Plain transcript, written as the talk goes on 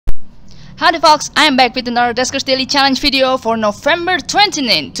Howdy folks, I am back with another Duskers Daily challenge video for November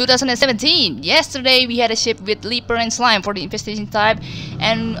 29, 2017. Yesterday we had a ship with Leaper and Slime for the infestation type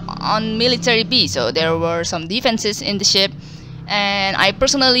and on military B, so there were some defenses in the ship. And I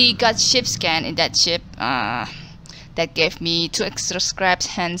personally got ship scan in that ship. That gave me 2 extra scraps,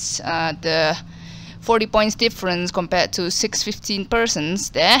 hence the 40 points difference compared to 615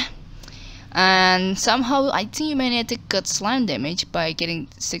 persons there. And somehow I think Humanity got slime damage by getting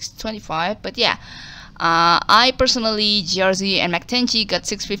 625, but yeah, I personally, GRZ and McTenchi got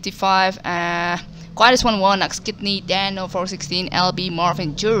 655, Quietus 11, Nux Kidney, Dano 416, LB,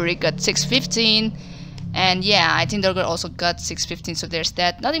 Morphin, Jury got 615, and yeah, I think Durger also got 615, so there's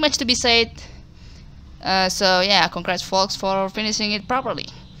that. Nothing much to be said, so yeah, congrats folks for finishing it properly.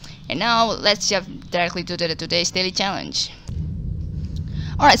 And now let's jump directly to today's daily challenge.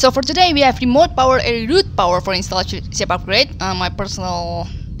 Alright, so for today we have remote power and root power for install ship upgrade, my personal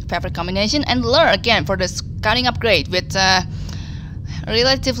favorite combination, and lure again for the scouting upgrade with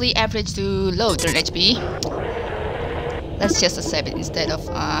relatively average to low turn HP. Let's just accept it instead of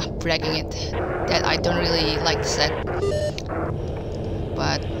bragging it that I don't really like the set.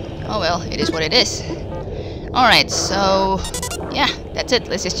 But oh well, it is what it is. Alright, so yeah, that's it.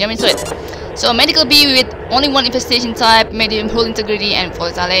 Let's just jump into it. So medical B with only one infestation type, medium hull integrity, and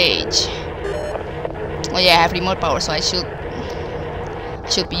volatile age. Oh yeah, I have remote power, so I should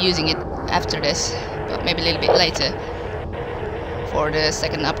be using it after this, but maybe a little bit later for the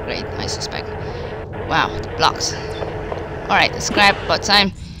second upgrade, I suspect. Wow, the blocks. Alright, scrap about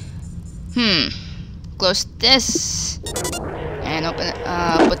time. Close this and open.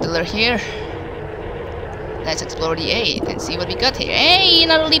 Put the lure here. Let's explore the 8 and see what we got here. Hey,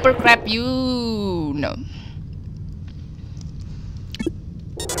 another leaper crap, you know.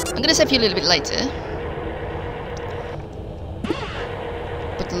 I'm gonna save you a little bit later.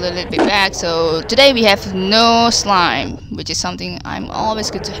 Put a little bit back. So today we have no slime, which is something I'm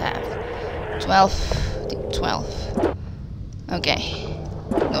always good to have. 12. Okay.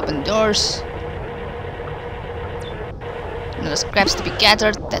 Open doors. No scraps to be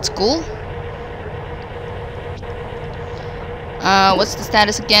gathered. That's cool. What's the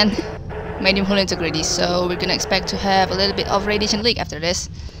status again? Medium hull integrity, so we're gonna expect to have a little bit of radiation leak after this,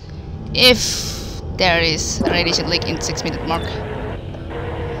 if there is a radiation leak in 6-minute mark.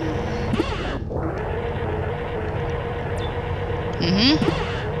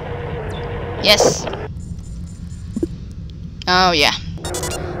 Yes. Oh yeah,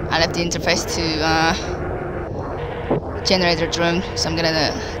 I left the interface to generator drone, so I'm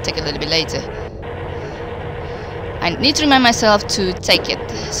gonna take a little bit later. I need to remind myself to take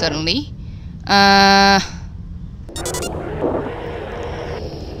it, certainly.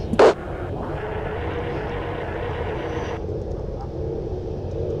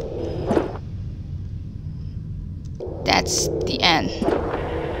 That's the end.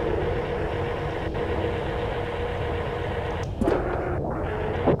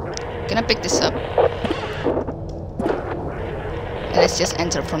 Gonna pick this up. And let's just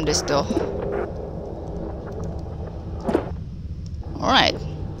enter from this door. Alright.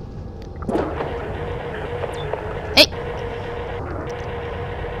 Hey!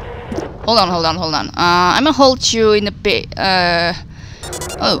 Hold on. I'm gonna hold you in a bit.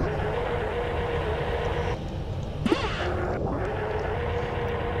 Oh.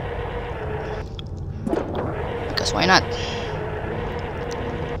 Because why not?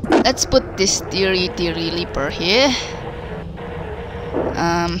 Let's put this theory leaper here.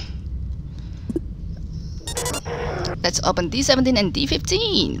 Let's open D17 and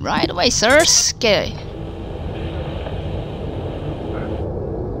D15 right away, sirs. Okay.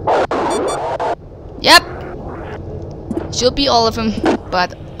 Yep. Should be all of them,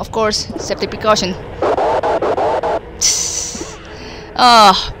 but of course, safety precaution.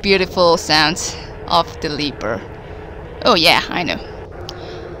 Oh, beautiful sounds of the leaper. Oh yeah, I know.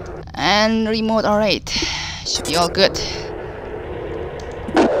 And remote R8. Should be all good.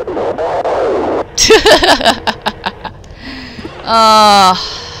 Ah,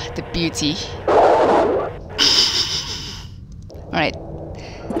 the beauty. Alright.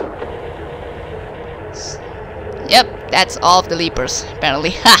 Yep, that's all of the leapers,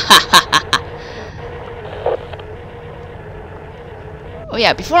 apparently. Oh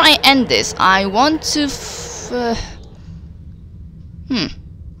yeah, before I end this, I want to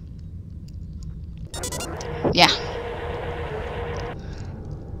yeah.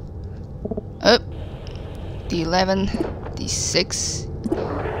 Oh, D11, D6,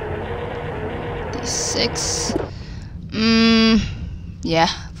 D6. Yeah,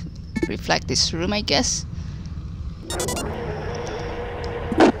 reflect this room, I guess.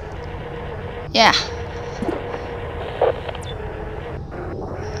 Yeah.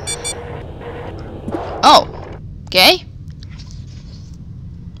 Oh, okay.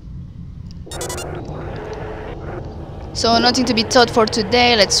 So nothing to be taught for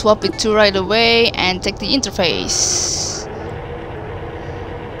today. Let's swap it to right away and take the interface.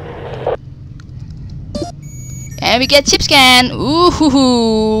 And we get chip scan.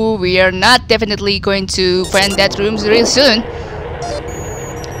 Ooh, we are not definitely going to find that room real soon.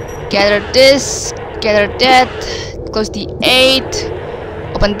 Gather this, gather that, close the 8,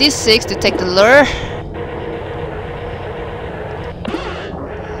 open this 6 to take the lure.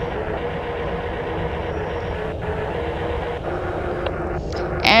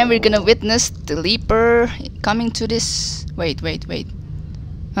 And we're gonna witness the leaper coming to this. Wait.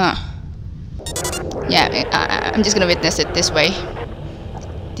 Huh. Yeah, I'm just gonna witness it this way.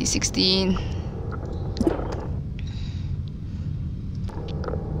 D16.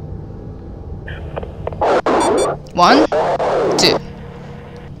 One, two.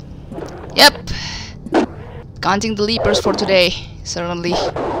 Yep. Counting the leapers for today, certainly.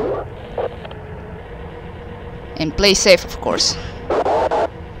 And play safe, of course.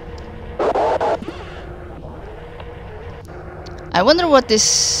 I wonder what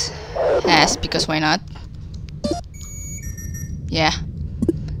this has, because why not? Yeah,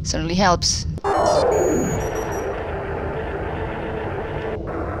 certainly helps.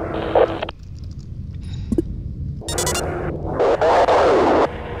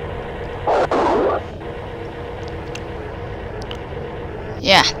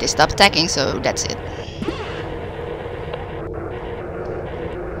 Yeah, they stopped attacking, so that's it.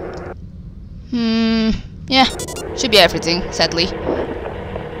 Yeah, should be everything, sadly.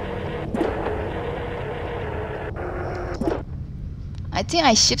 I think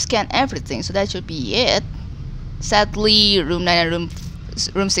I ship scan everything, so that should be it. Sadly, room 9 and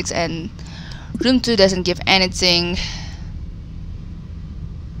room 6 and room 2 doesn't give anything.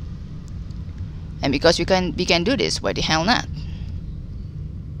 And because we can do this, why the hell not?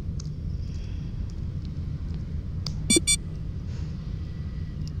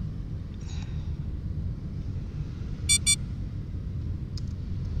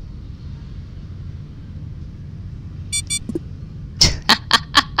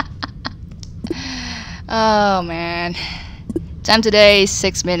 Oh man, time today is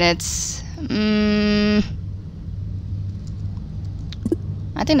 6 minutes.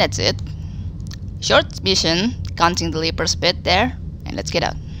 I think that's it. Short mission, counting the leapers bit there, and let's get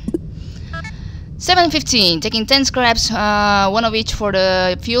out. 7:15, taking 10 scraps, one of each for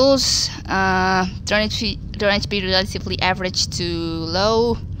the fuels. Drone HP relatively average to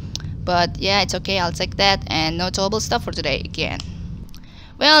low, but yeah, it's okay, I'll take that. And no towable stuff for today again.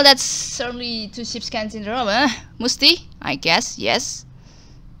 Well, that's certainly 2 ship scans in a row, huh? Musti? I guess, yes.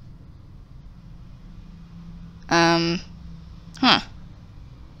 Huh.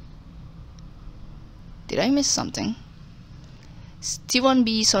 Did I miss something?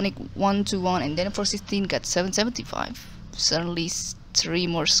 T1B Sonic 121 and then 416 got 775. Certainly 3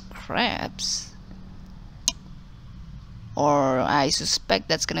 more scraps. Or I suspect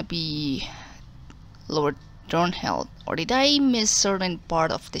that's gonna be lower drone health. Or did I miss certain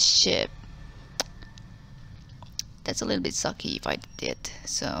part of the ship? That's a little bit sucky if I did.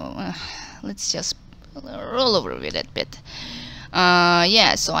 So let's just roll over with that bit.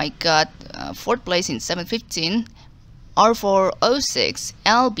 Yeah, so I got 4th place in 715. R406,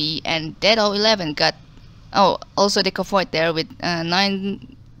 LB, and Dead-011 got, oh, also the Covoid there with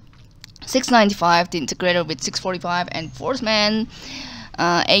 695, the Integrator with 645, and Forceman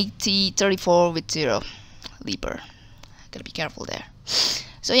 8034 with 0. Leaper. Gotta be careful there.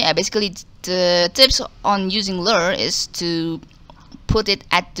 So yeah, basically the tips on using lure is to put it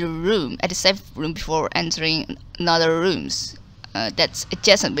at the safe room before entering another rooms. That's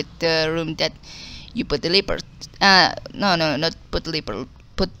adjacent with the room that you put the leaper. No, not put the leaper.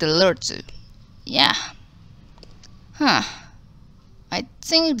 Put the lure to. Yeah. Huh. I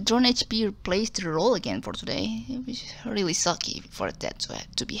think drone HP replaced the roll again for today. It was really sucky for that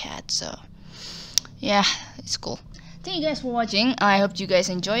to be had. So yeah, it's cool. Thank you guys for watching. I hope you guys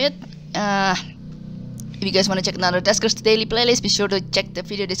enjoy it. If you guys want to check another Duskers Daily playlist, be sure to check the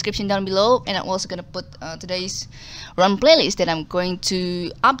video description down below. And I'm also gonna put today's run playlist that I'm going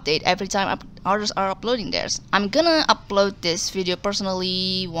to update every time others are uploading theirs. I'm gonna upload this video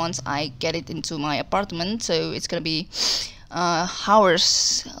personally once I get it into my apartment, so it's gonna be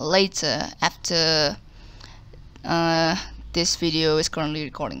hours later after this video is currently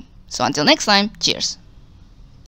recording. So until next time, cheers.